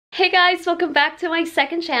Hey guys, welcome back to my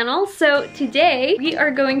second channel. So today we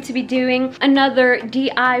are going to be doing another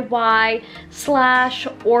DIY slash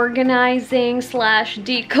organizing slash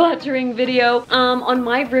decluttering video on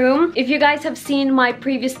my room. If you guys have seen my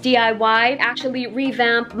previous DIY, I actually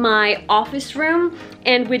revamped my office room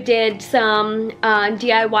and we did some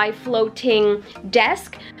DIY floating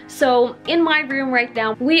desk. So in my room right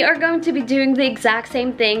now, we are going to be doing the exact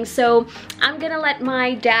same thing. So I'm gonna let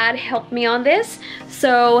my dad help me on this.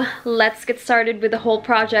 So let's get started with the whole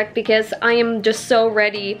project because I am just so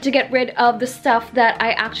ready to get rid of the stuff that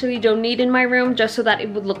I actually don't need in my room just so that it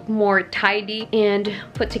would look more tidy and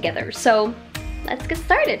put together. So let's get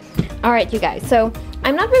started. All right, you guys, so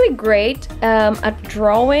I'm not really great at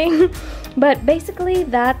drawing, but basically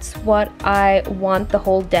that's what I want the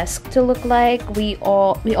whole desk to look like. We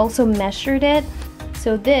also measured it.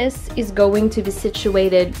 So this is going to be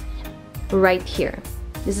situated right here.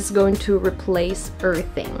 This is going to replace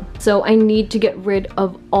earthing. So I need to get rid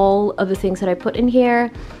of all of the things that I put in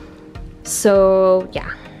here. So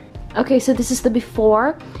yeah. Okay, so this is the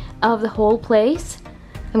before of the whole place.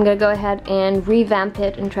 I'm gonna go ahead and revamp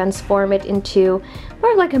it and transform it into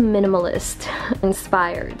more like a minimalist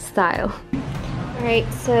inspired style. Alright,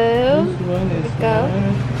 so here we go.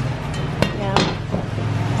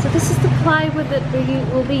 Yeah. So this is the plywood that we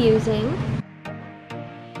will be using.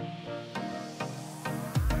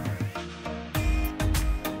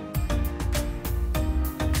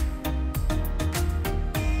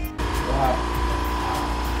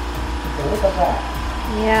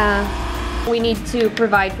 Yeah. We need to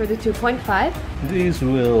provide for the 2.5. These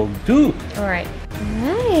will do. Alright.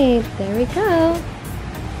 Alright, there we go.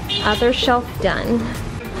 Other shelf done.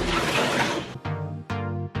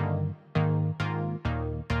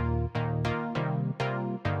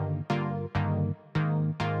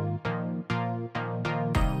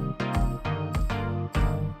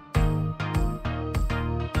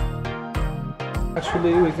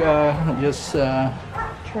 Actually, we just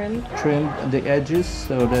trimmed the edges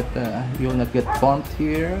so that you'll not get bumped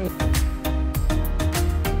here.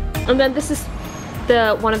 And then this is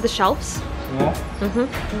the one of the shelves. Yeah.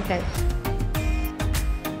 Okay.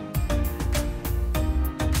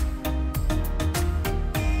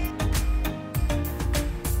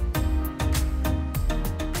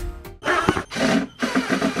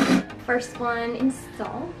 First one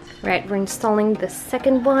installed. Right, we're installing the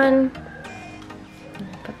second one.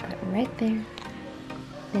 Put that right there.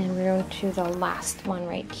 And we're going to the last one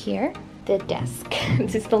right here, the desk.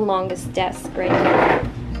 This is the longest desk right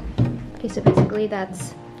here. Okay, so basically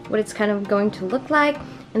that's what it's kind of going to look like.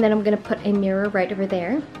 And then I'm gonna put a mirror right over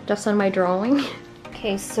there, just on my drawing.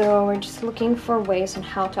 Okay, so we're just looking for ways on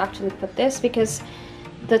how to actually put this because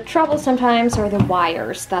the trouble sometimes are the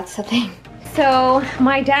wires, that's the thing. So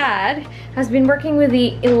my dad has been working with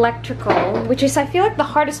the electrical, which is I feel like the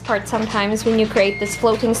hardest part sometimes when you create this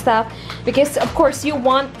floating stuff, because of course you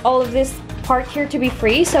want all of this part here to be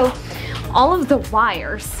free, so all of the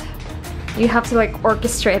wires you have to like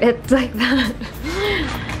orchestrate it like that.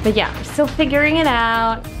 But yeah, I'm still figuring it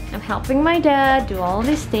out. I'm helping my dad do all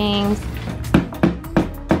these things.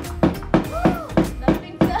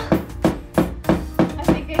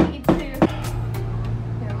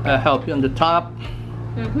 Help you on the top.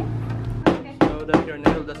 Okay. So that your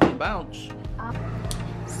nail doesn't bounce.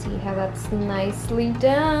 See how that's nicely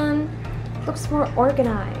done. Looks more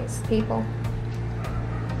organized, people.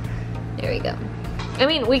 There we go. I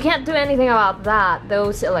mean, we can't do anything about that,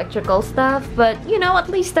 those electrical stuff, but you know, at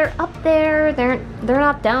least they're up there. They're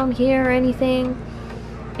not down here or anything.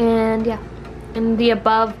 And yeah, and the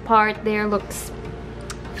above part there looks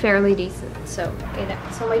fairly decent. So,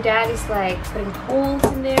 so my dad is like putting holes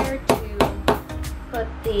in there to put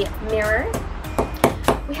the mirror.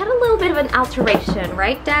 We had a little bit of an alteration,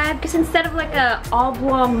 right, Dad? Because instead of like a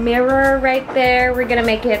oblong mirror right there, we're gonna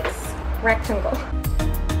make it rectangle.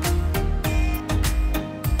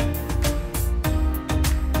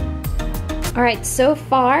 All right, so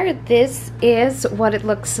far this is what it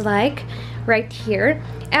looks like right here.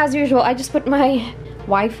 As usual, I just put my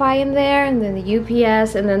Wi-Fi in there, and then the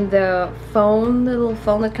UPS, and then the phone, the little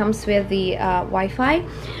phone that comes with the Wi-Fi.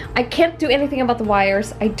 I can't do anything about the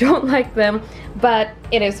wires. I don't like them, but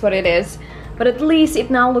it is what it is. But at least it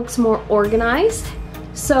now looks more organized.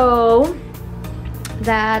 So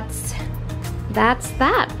that's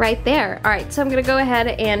that right there. All right, so I'm gonna go ahead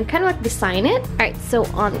and kind of like design it. All right, so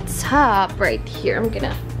on top right here, I'm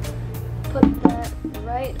gonna put that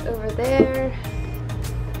right over there.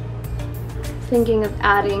 Thinking of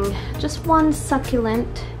adding just one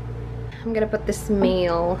succulent. I'm gonna put this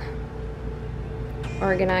mail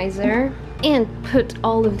organizer and put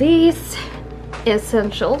all of these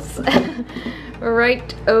essentials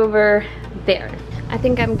right over there. I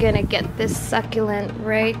think I'm gonna get this succulent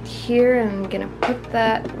right here and I'm gonna put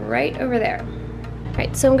that right over there.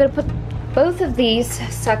 Right, so I'm gonna put both of these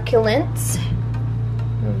succulents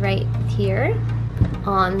right here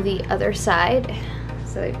on the other side,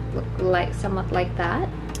 so they look like somewhat like that.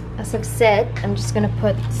 As I've said, I'm just gonna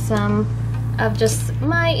put some of just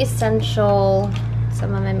my essential,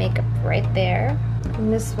 some of my makeup right there,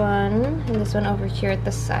 and this one over here at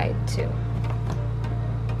the side too.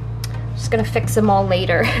 Just gonna fix them all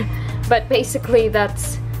later, but basically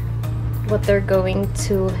that's what they're going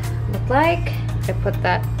to look like. I put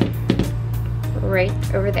that right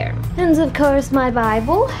over there. And of course my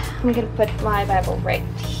Bible. I'm gonna put my Bible right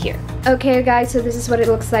here. Okay guys, so this is what it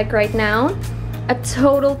looks like right now. A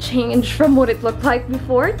total change from what it looked like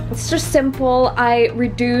before. It's just simple. I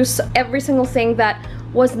reduce every single thing that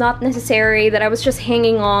was not necessary, that I was just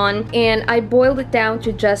hanging on, and I boiled it down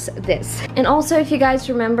to just this. And also, if you guys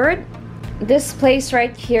remembered, this place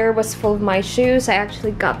right here was full of my shoes. I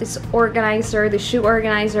actually got this organizer, the shoe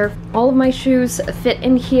organizer. All of my shoes fit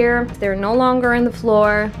in here. They're no longer on the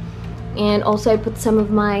floor. And also I put some of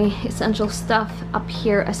my essential stuff up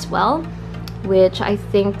here as well, which I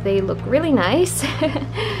think they look really nice.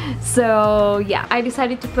 So yeah, I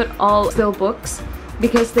decided to put all still books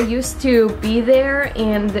because they used to be there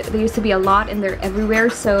and there used to be a lot and they're everywhere.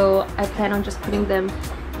 So I plan on just putting them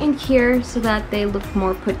in here so that they look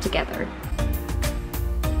more put together.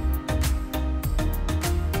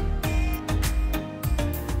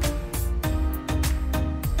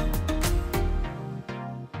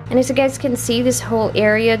 And as you guys can see, this whole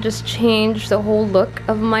area just changed the whole look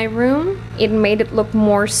of my room. It made it look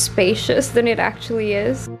more spacious than it actually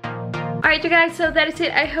is. Alright you guys, so that is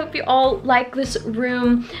it. I hope you all like this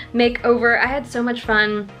room makeover. I had so much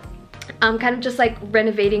fun. Kind of just like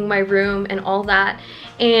renovating my room and all that.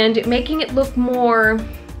 And making it look more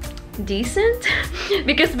decent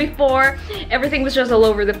because before everything was just all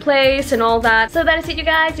over the place and all that. So that is it you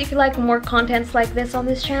guys. If you like more contents like this on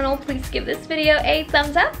this channel, please give this video a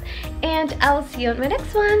thumbs up and I'll see you on my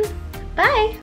next one. Bye!